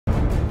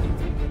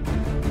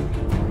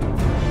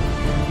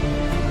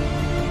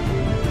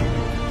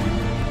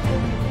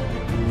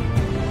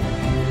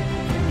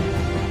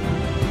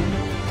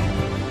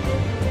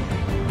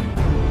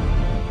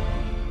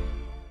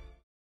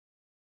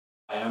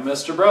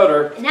Mr.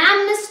 Broder. And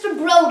I'm Mr.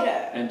 Broder.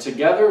 And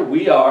together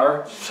we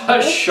are the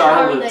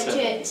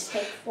Charlatans.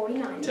 Take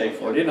 49 Take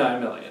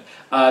 49 million.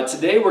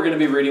 Today we're going to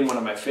be reading one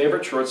of my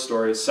favorite short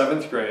stories,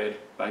 7th grade,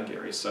 by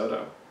Gary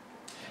Soto.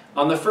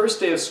 On the first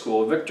day of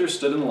school, Victor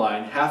stood in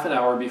line half an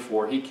hour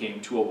before he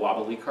came to a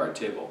wobbly card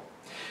table.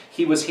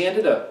 He was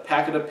handed a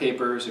packet of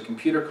papers, a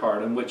computer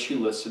card on which he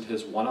listed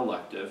his one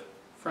elective,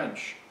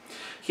 French.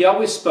 He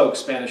always spoke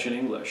Spanish and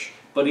English,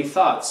 but he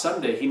thought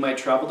someday he might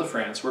travel to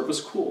France where it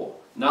was cool,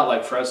 not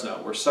like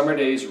Fresno, where summer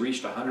days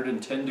reached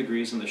 110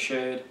 degrees in the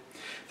shade.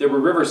 There were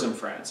rivers in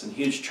France and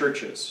huge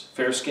churches,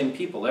 fair-skinned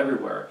people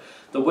everywhere,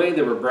 the way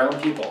there were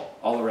brown people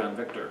all around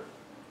Victor.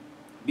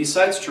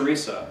 Besides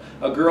Teresa,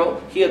 a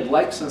girl he had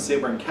liked since they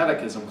were in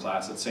catechism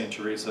class at St.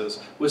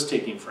 Teresa's was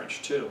taking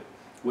French too.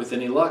 With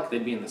any luck,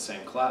 they'd be in the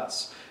same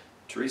class.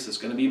 Teresa's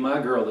going to be my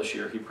girl this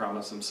year, he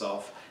promised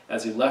himself,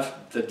 as he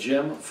left the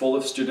gym full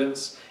of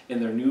students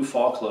in their new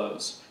fall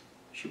clothes.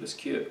 She was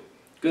cute.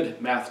 Good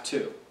at math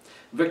too.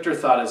 Victor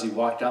thought as he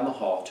walked down the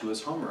hall to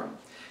his homeroom.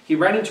 He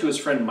ran into his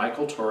friend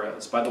Michael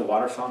Torres by the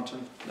water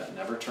fountain that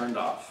never turned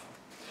off.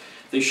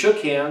 They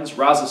shook hands,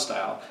 Raza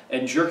style,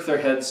 and jerked their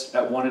heads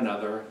at one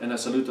another in a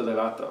saludo de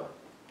gato.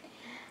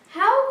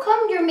 How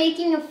come you're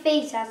making a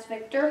face? Asked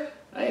Victor.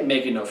 I ain't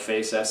making no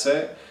face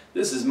essay.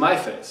 This is my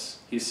face,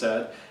 he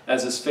said,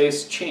 as his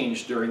face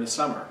changed during the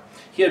summer.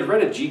 He had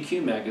read a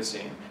GQ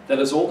magazine that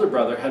his older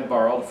brother had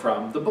borrowed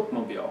from the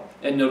bookmobile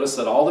and noticed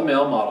that all the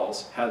male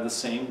models had the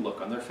same look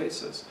on their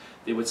faces.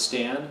 They would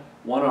stand,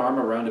 one arm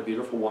around a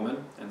beautiful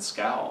woman, and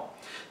scowl.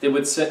 They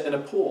would sit in a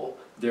pool,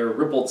 their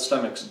rippled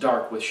stomachs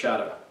dark with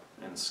shadow,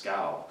 and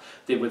scowl.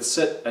 They would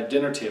sit at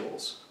dinner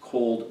tables,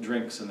 cold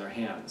drinks in their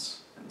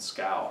hands, and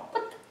scowl.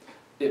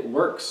 It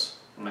works,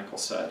 Michael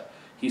said.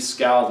 He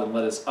scowled and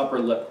let his upper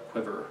lip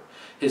quiver.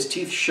 His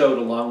teeth showed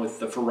along with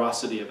the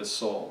ferocity of his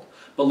soul.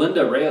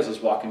 Belinda Reyes was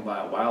walking by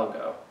a while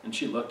ago, and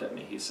she looked at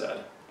me, he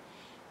said.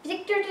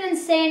 Victor didn't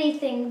say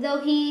anything, though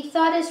he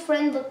thought his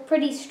friend looked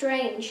pretty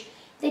strange.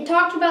 They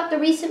talked about the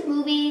recent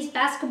movies,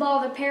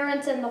 basketball, their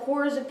parents, and the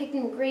horrors of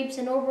picking grapes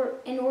in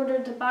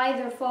order to buy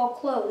their fall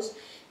clothes.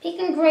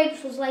 Picking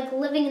grapes was like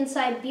living in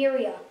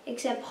Siberia,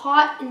 except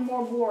hot and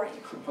more boring.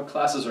 What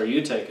classes are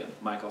you taking?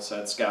 Michael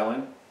said,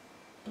 scowling.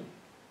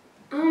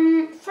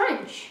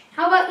 French.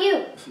 How about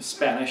you?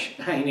 Spanish.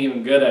 I ain't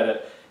even good at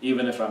it,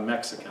 even if I'm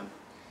Mexican.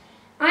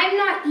 I'm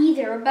not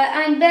either, but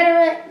I'm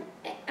better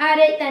at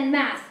it than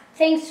math.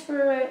 Thanks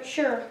for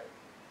sure.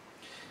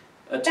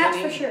 That's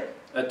for sure.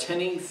 A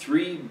tinny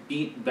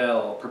three-beat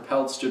bell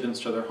propelled students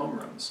to their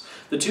homerooms.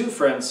 The two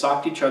friends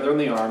socked each other in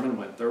the arm and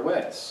went their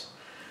ways.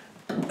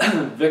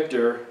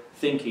 Victor,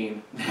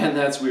 thinking, man,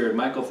 that's weird.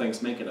 Michael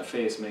thinks making a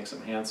face makes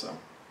him handsome.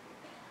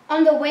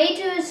 On the way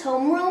to his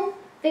homeroom,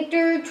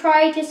 Victor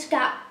tried to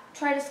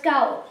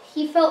scowl.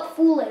 He felt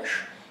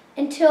foolish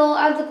until,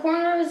 out of the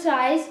corner of his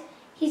eyes,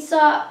 he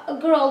saw a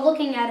girl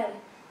looking at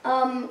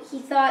him. He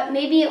thought,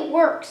 maybe it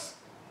works.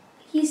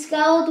 He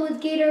scowled with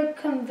greater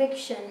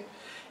conviction.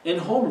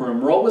 In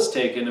homeroom, roll was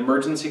taken,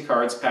 emergency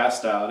cards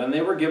passed out, and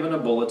they were given a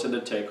bulletin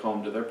to take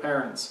home to their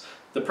parents.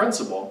 The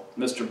principal,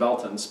 Mr.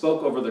 Belton,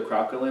 spoke over the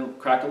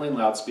crackling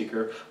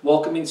loudspeaker,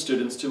 welcoming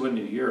students to a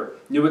new year,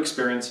 new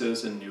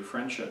experiences, and new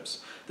friendships.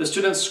 The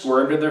students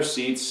squirmed in their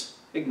seats,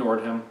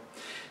 ignored him.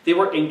 They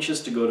were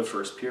anxious to go to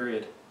first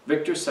period.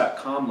 Victor sat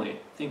calmly,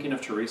 thinking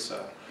of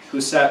Teresa, who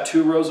sat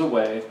 2 rows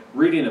away,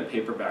 reading a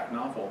paperback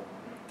novel.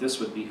 This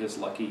would be his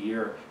lucky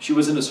year. She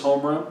was in his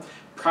homeroom,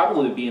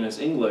 probably be in his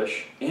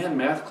English and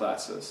math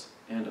classes,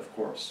 and of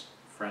course,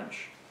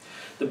 French.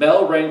 The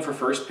bell rang for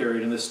first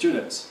period and the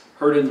students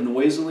herded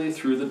noisily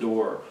through the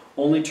door.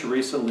 Only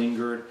Teresa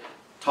lingered,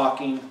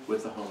 talking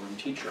with the homeroom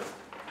teacher.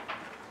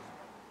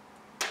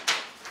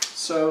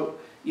 So,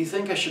 you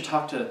think I should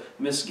talk to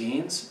Miss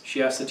Gaines?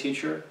 She asked the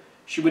teacher.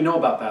 She would know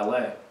about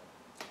ballet.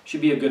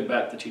 She'd be a good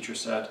bet, the teacher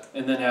said,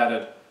 and then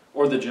added,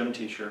 or the gym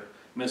teacher,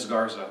 Miss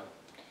Garza.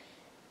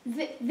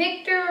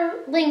 Victor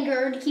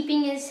lingered,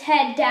 keeping his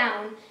head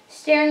down,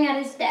 staring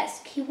at his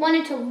desk. He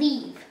wanted to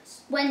leave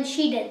when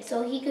she did,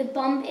 so he could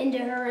bump into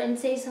her and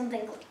say something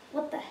like,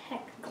 what the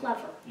heck,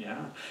 clever.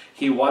 Yeah.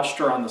 He watched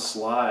her on the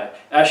sly.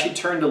 As she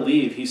turned to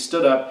leave, he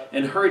stood up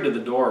and hurried to the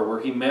door, where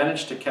he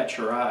managed to catch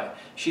her eye.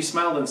 She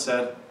smiled and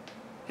said,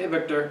 hey,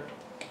 Victor.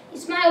 He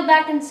smiled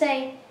back and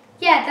said,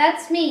 yeah,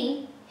 that's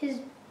me. His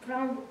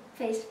brown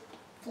face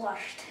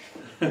flushed.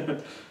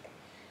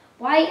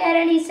 Why, Ed?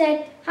 And he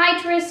said,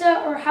 hi,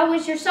 Teresa, or how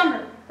was your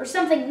summer? Or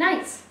something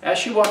nice. As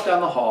she walked down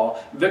the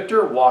hall,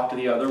 Victor walked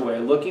the other way,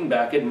 looking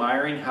back,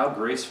 admiring how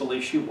gracefully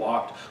she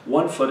walked,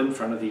 one foot in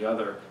front of the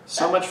other.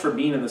 So much for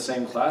being in the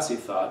same class, he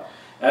thought.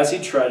 As he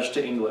trudged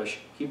to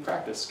English, he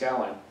practiced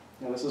scowling.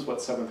 Now, this is what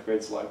 7th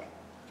grade's like.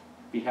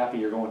 Be happy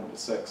you're going into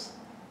 6th.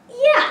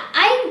 Yeah,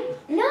 I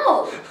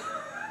know.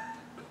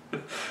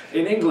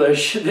 In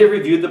English, they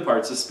reviewed the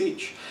parts of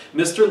speech.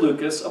 Mr.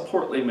 Lucas, a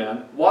portly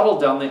man, waddled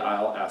down the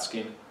aisle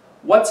asking,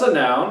 what's a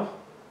noun?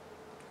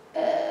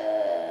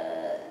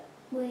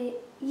 Wait.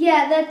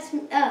 Yeah, that's,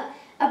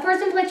 a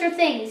person, place, or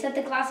thing, said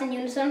the class in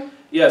unison.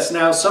 Yes,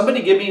 now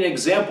somebody give me an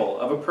example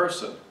of a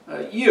person.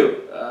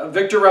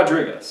 Victor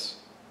Rodriguez.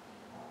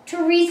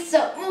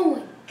 Teresa. Oh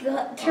my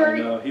God. I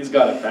know, he's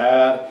got it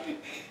bad.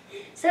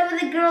 Some of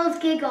the girls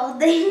giggled.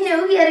 They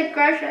knew he had a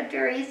crush on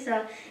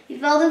Teresa. He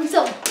felt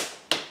himself.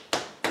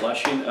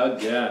 Blushing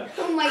again.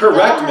 Oh my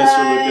Correct, God.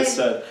 Mr. Lucas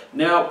said.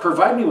 Now,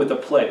 provide me with a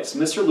place.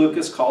 Mr.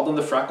 Lucas called on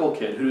the freckle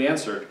kid, who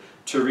answered,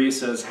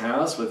 Teresa's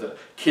house with a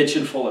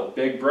kitchen full of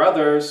big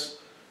brothers.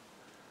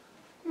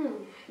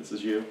 This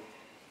is you.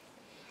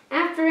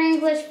 After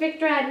English,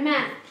 Victor had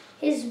math,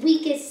 his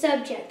weakest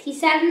subject. He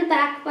sat in the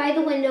back by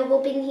the window,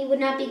 hoping he would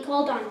not be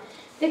called on.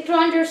 Victor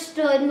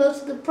understood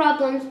most of the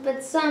problems,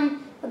 but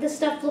some of the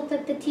stuff looked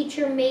like the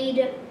teacher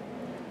made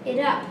it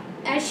up.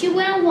 As she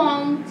went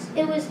along,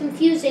 it was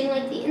confusing,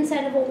 like the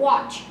inside of a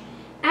watch.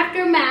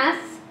 After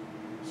math,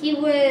 he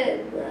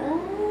would...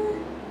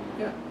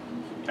 Yeah.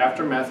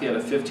 After math, he had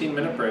a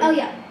 15-minute break. Oh,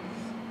 yeah.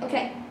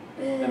 Okay.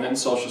 And then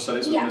social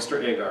studies with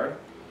Mr. Agard.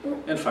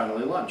 And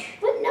finally lunch.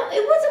 But no,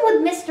 it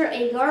wasn't with Mr.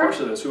 Agard. Of course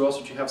it is. Who else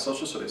would you have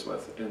social studies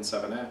with in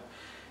 7A?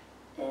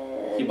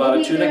 He bought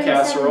a tuna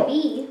casserole.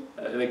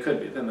 They could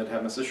be. Then they'd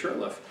have Mrs.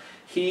 Shirtliff.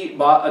 He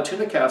bought a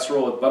tuna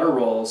casserole with butter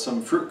rolls,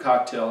 some fruit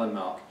cocktail, and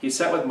milk. He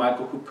sat with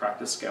Michael, who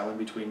practiced scowling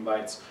between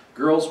bites.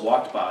 Girls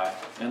walked by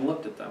and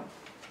looked at them.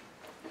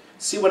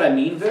 See what I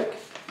mean, Vic?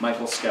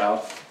 Michael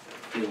scowled.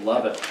 They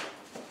love it.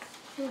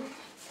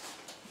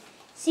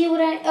 See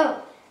what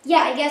oh, yeah,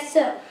 I guess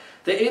so.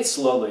 They ate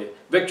slowly,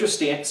 Victor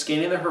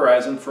scanning the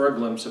horizon for a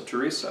glimpse of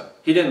Teresa.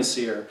 He didn't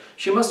see her.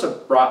 She must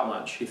have brought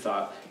lunch, he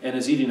thought, and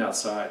is eating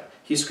outside.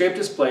 He scraped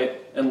his plate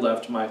and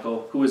left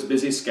Michael, who was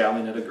busy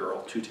scowling at a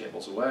girl 2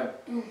 tables away.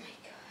 Oh my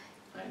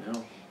God. I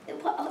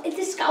know. Is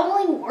this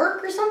scowling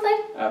work or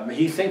something?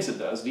 He thinks it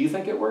does. Do you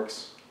think it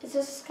works? Is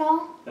this a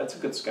scowl? That's a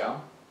good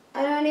scowl.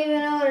 I don't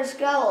even know what a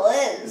scowl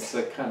is.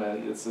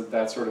 It's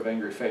that sort of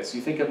angry face.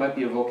 You think it might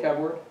be a vocab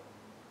word?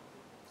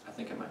 I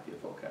think it might be a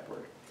vocab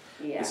word.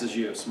 Yeah. This is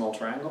you. Small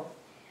triangle?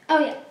 Oh,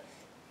 yeah.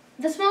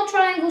 The small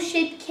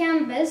triangle-shaped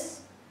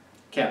campus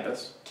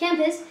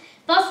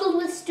bustled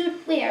with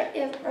students. Wait,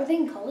 are they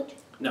in college?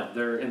 No,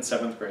 they're in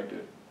 7th grade,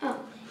 dude. Oh.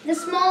 The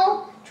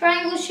small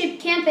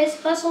triangle-shaped campus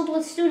bustled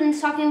with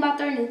students talking about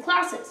their new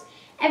classes.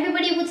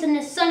 Everybody was in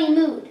a sunny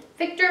mood.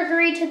 Victor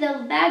hurried to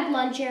the bag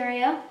lunch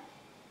area,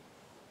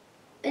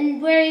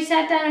 and where he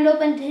sat down and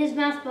opened his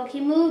math book. He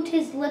moved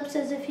his lips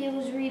as if he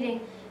was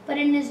reading, but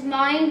in his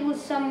mind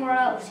was somewhere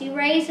else. He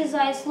raised his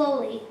eyes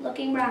slowly,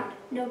 looking round.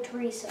 No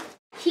Teresa.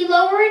 He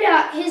lowered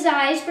his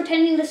eyes,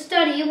 pretending to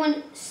study,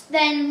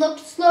 then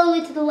looked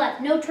slowly to the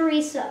left. No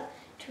Teresa.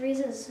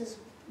 Teresa's his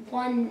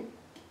one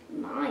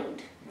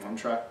mind. One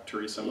track,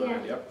 Teresa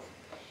mind, yep.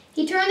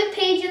 He turned the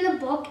page in the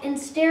book and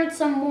stared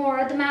some more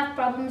at the math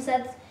problems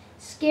that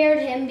scared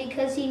him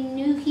because he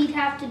knew he'd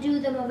have to do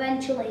them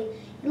eventually.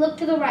 He looked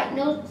to the right.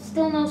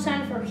 Still no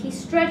sign of her. He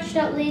stretched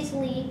out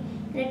lazily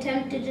in an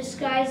attempt to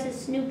disguise his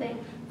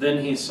snooping.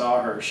 Then he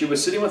saw her. She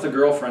was sitting with a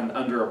girlfriend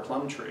under a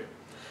plum tree.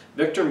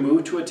 Victor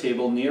moved to a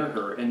table near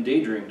her and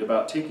daydreamed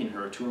about taking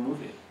her to a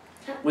movie.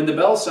 When the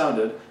bell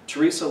sounded,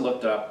 Teresa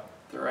looked up.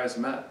 Their eyes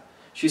met.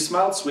 She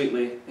smiled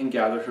sweetly and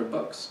gathered her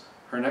books.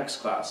 Her next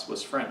class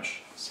was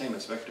French, same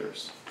as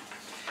Victor's.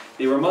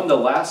 They were among the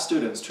last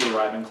students to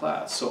arrive in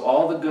class, so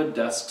all the good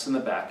desks in the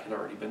back had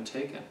already been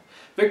taken.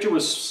 Victor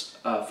was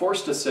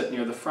forced to sit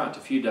near the front,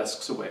 a few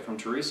desks away from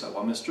Teresa,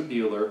 while Mr.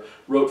 Bueller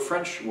wrote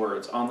French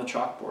words on the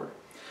chalkboard.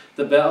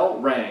 The bell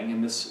rang,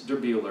 and Mr.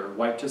 Bueller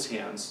wiped his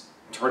hands,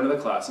 turned to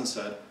the class, and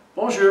said,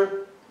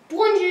 "Bonjour."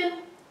 "Bonjour."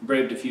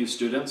 Braved a few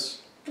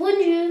students.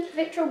 "Bonjour,"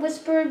 Victor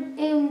whispered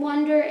in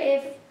wonder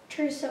if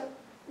Teresa,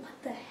 what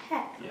the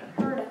heck,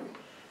 heard him.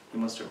 He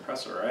must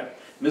impress her, right?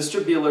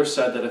 Mr. Bueller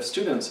said that if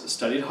students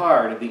studied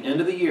hard, at the end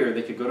of the year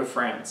they could go to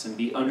France and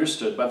be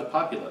understood by the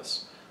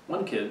populace.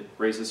 One kid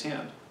raised his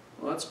hand.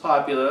 "What's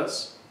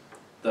populace?"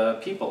 The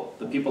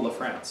people of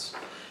France.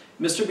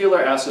 Mr.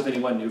 Bueller asked if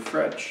anyone knew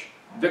French.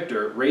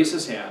 Victor raised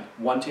his hand,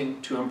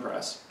 wanting to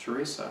impress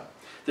Teresa.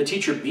 The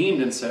teacher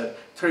beamed and said,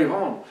 "Très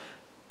bien.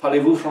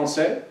 Parlez-vous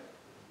français?"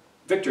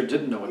 Victor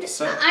didn't know what to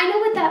say. I know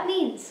what that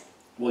means.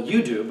 Well,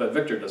 you do, but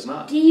Victor does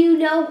not. Do you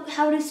know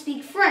how to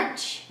speak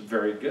French?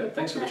 Very good.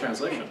 Thanks for the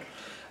translation.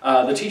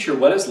 The teacher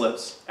wet his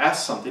lips,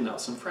 asked something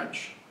else in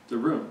French. The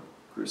room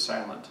grew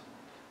silent.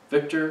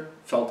 Victor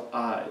felt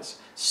eyes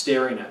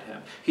staring at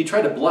him. He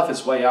tried to bluff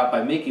his way out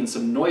by making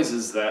some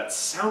noises that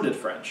sounded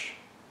French.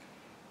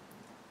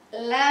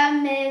 La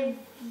me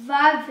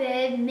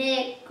vave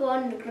me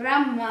con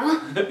grandma,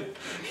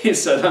 he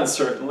said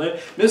uncertainly.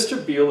 Mr.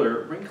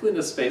 Bueller, wrinkling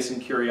his face in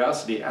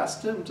curiosity,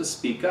 asked him to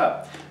speak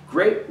up.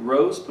 Great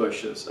rose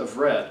bushes of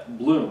red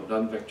bloomed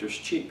on Victor's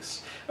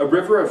cheeks. A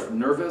river of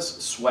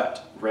nervous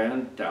sweat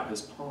ran down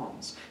his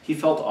palms. He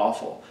felt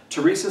awful.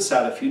 Teresa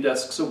sat a few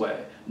desks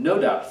away, no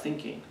doubt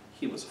thinking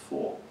he was a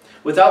fool.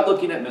 Without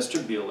looking at Mr.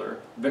 Bueller,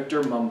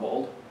 Victor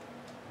mumbled,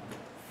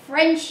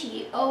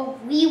 "Frenchie, oh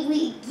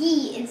oui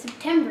gee in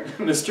September."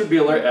 Mr.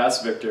 Bueller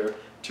asked Victor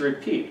to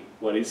repeat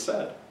what he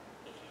said.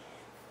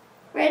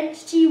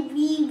 Frenchy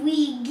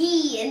wee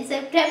gee in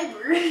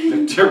September.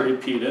 Victor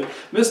repeated.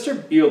 Mr.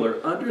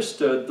 Bueller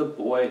understood the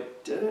boy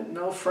didn't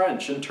know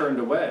French and turned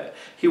away.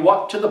 He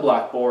walked to the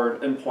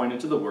blackboard and pointed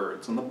to the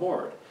words on the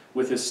board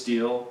with his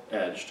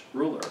steel-edged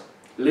ruler.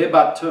 Les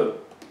bateaux,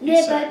 he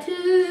said.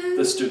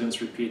 The students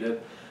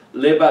repeated.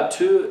 Les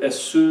bateaux est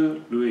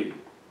sur lui,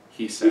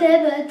 he said. Les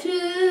bateaux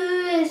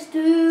est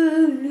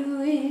sur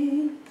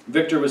lui.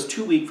 Victor was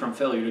too weak from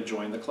failure to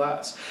join the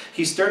class.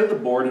 He stared at the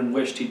board and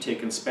wished he'd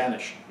taken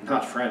Spanish,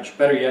 not French.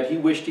 Better yet, he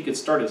wished he could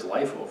start his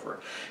life over.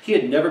 He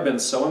had never been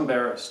so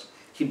embarrassed.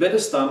 He bit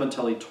his thumb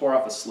until he tore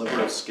off a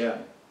sliver of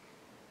skin.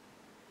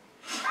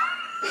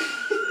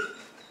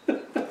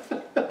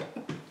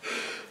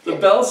 The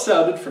bell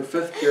sounded for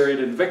 5th period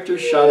and Victor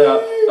shot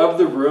out of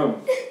the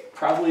room,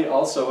 probably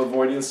also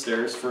avoiding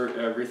stares for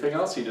everything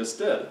else he just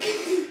did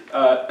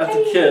at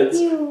the kids,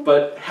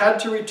 but had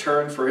to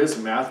return for his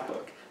math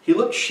book. He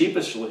looked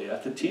sheepishly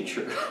at the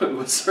teacher who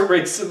was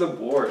erasing the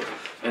board,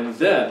 and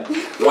then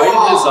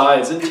widened his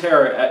eyes in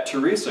terror at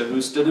Teresa,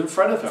 who stood in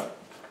front of him.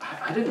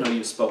 I didn't know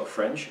you spoke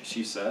French,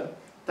 she said.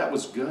 That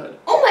was good.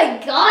 Oh my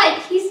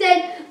God, he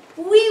said,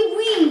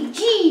 oui,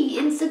 gee,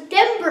 in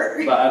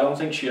September. But I don't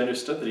think she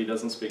understood that he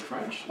doesn't speak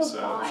French,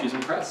 so God. she's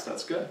impressed.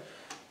 That's good.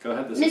 Go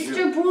ahead, this is you.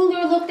 Mr.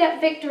 Bruler looked at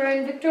Victor,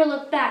 and Victor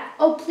looked back.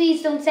 Oh,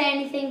 please don't say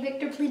anything,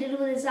 Victor pleaded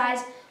with his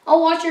eyes. I'll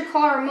wash your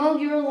car, mow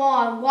your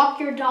lawn, walk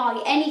your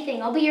dog,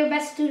 anything. I'll be your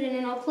best student,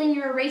 and I'll clean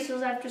your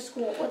erasers after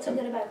school. What's so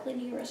good about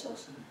cleaning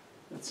erasers?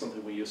 That's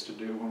something we used to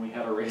do when we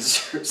had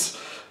erasers.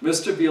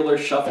 Mr. Bueller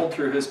shuffled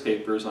through his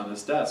papers on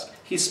his desk.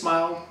 He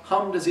smiled,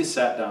 hummed as he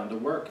sat down to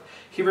work.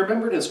 He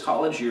remembered his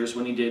college years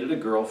when he dated a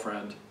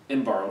girlfriend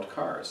and borrowed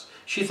cars.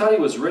 She thought he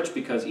was rich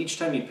because each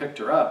time he picked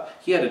her up,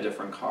 he had a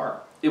different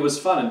car. It was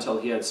fun until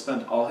he had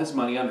spent all his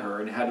money on her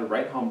and had to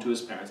write home to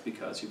his parents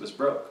because he was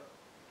broke.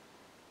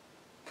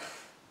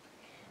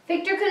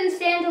 Victor couldn't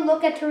stand to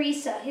look at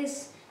Teresa.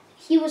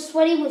 He was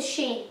sweaty with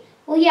shame.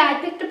 Well, yeah,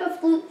 I picked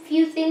up a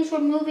few things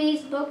from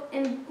movies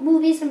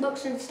and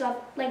books and stuff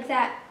like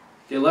that.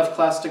 They left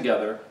class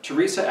together.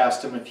 Teresa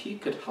asked him if he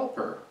could help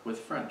her with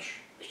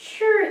French.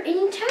 Sure,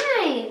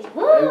 anytime.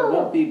 Whoa. I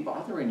won't be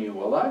bothering you,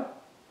 will I?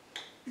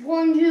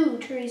 Bonjour,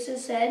 Teresa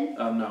said.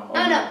 No.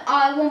 Oh, no,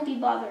 I won't be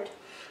bothered.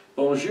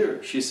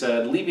 Bonjour, she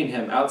said, leaving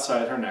him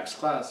outside her next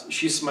class.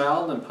 She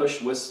smiled and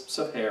pushed wisps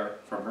of hair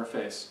from her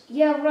face.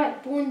 Yeah,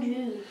 right,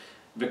 bonjour,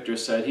 Victor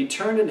said. He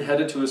turned and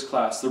headed to his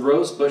class. The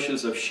rose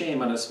bushes of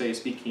shame on his face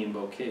became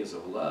bouquets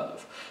of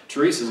love.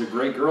 Teresa's a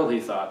great girl, he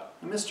thought,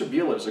 and Mr.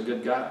 Bueller's a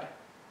good guy.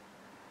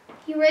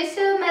 He raced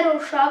to a metal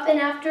shop, and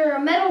after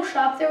a metal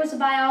shop, there was a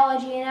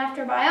biology, and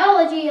after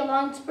biology, a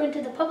long sprint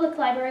to the public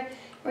library,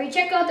 where he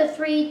checked out the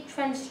 3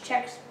 French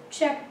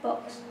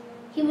checkbooks.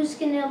 He was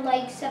gonna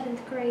like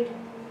 7th grade.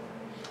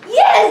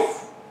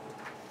 Yes!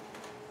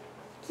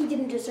 He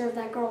didn't deserve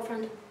that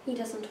girlfriend. He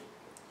doesn't.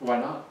 Why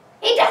not?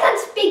 He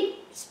doesn't speak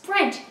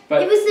French.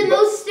 But, it was the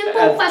most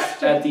simple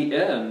question. At the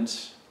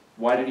end,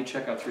 why did he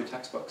check out 3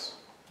 textbooks?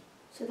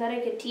 So that I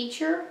could teach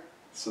her?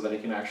 So that he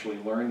can actually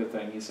learn the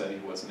thing he said he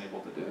wasn't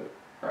able to do,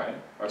 right?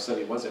 Or said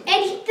he was able to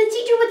And do. the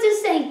teacher was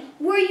just saying,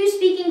 were you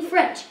speaking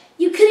French?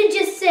 You could have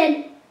just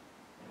said,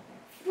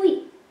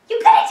 oui. You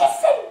could have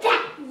just said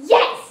that.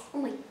 Yes! Oh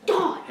my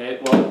God. Okay,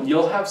 well,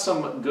 you'll have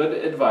some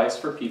good advice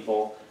for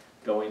people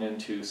going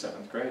into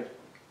 7th grade.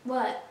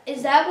 What?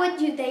 Is that what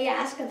they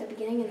ask at the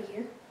beginning of the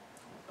year?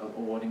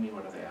 What do you mean,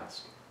 what do they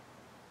ask?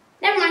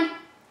 Never mind.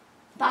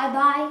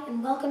 Bye-bye,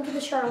 and welcome to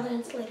the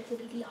Charlatans. Later will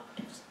be the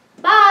operatives.